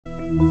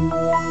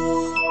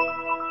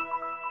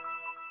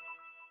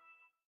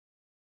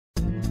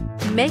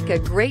Make a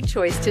great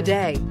choice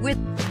today with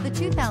the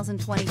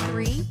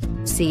 2023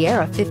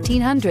 Sierra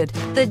 1500.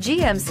 The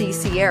GMC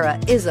Sierra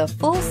is a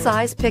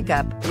full-size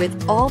pickup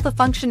with all the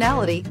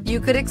functionality you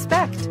could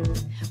expect.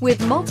 With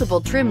multiple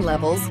trim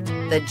levels,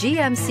 the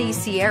GMC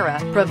Sierra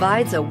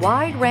provides a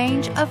wide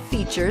range of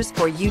features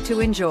for you to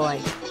enjoy.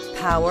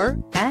 Power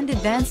and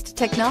advanced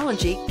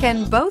technology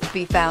can both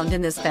be found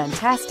in this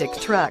fantastic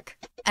truck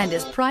and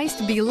is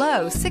priced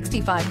below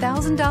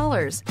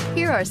 $65,000.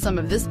 Here are some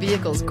of this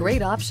vehicle's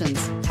great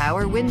options: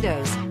 power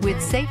windows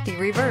with safety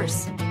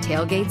reverse,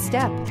 tailgate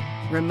step,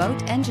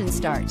 remote engine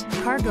start,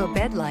 cargo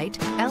bed light,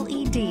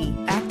 LED,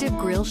 active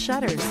grille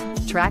shutters,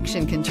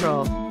 traction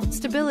control,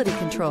 stability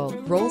control,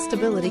 roll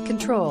stability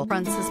control,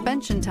 front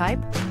suspension type,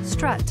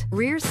 strut,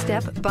 rear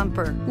step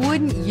bumper.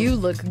 Wouldn't you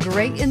look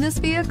great in this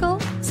vehicle?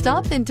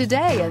 Stop in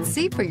today and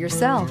see for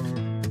yourself.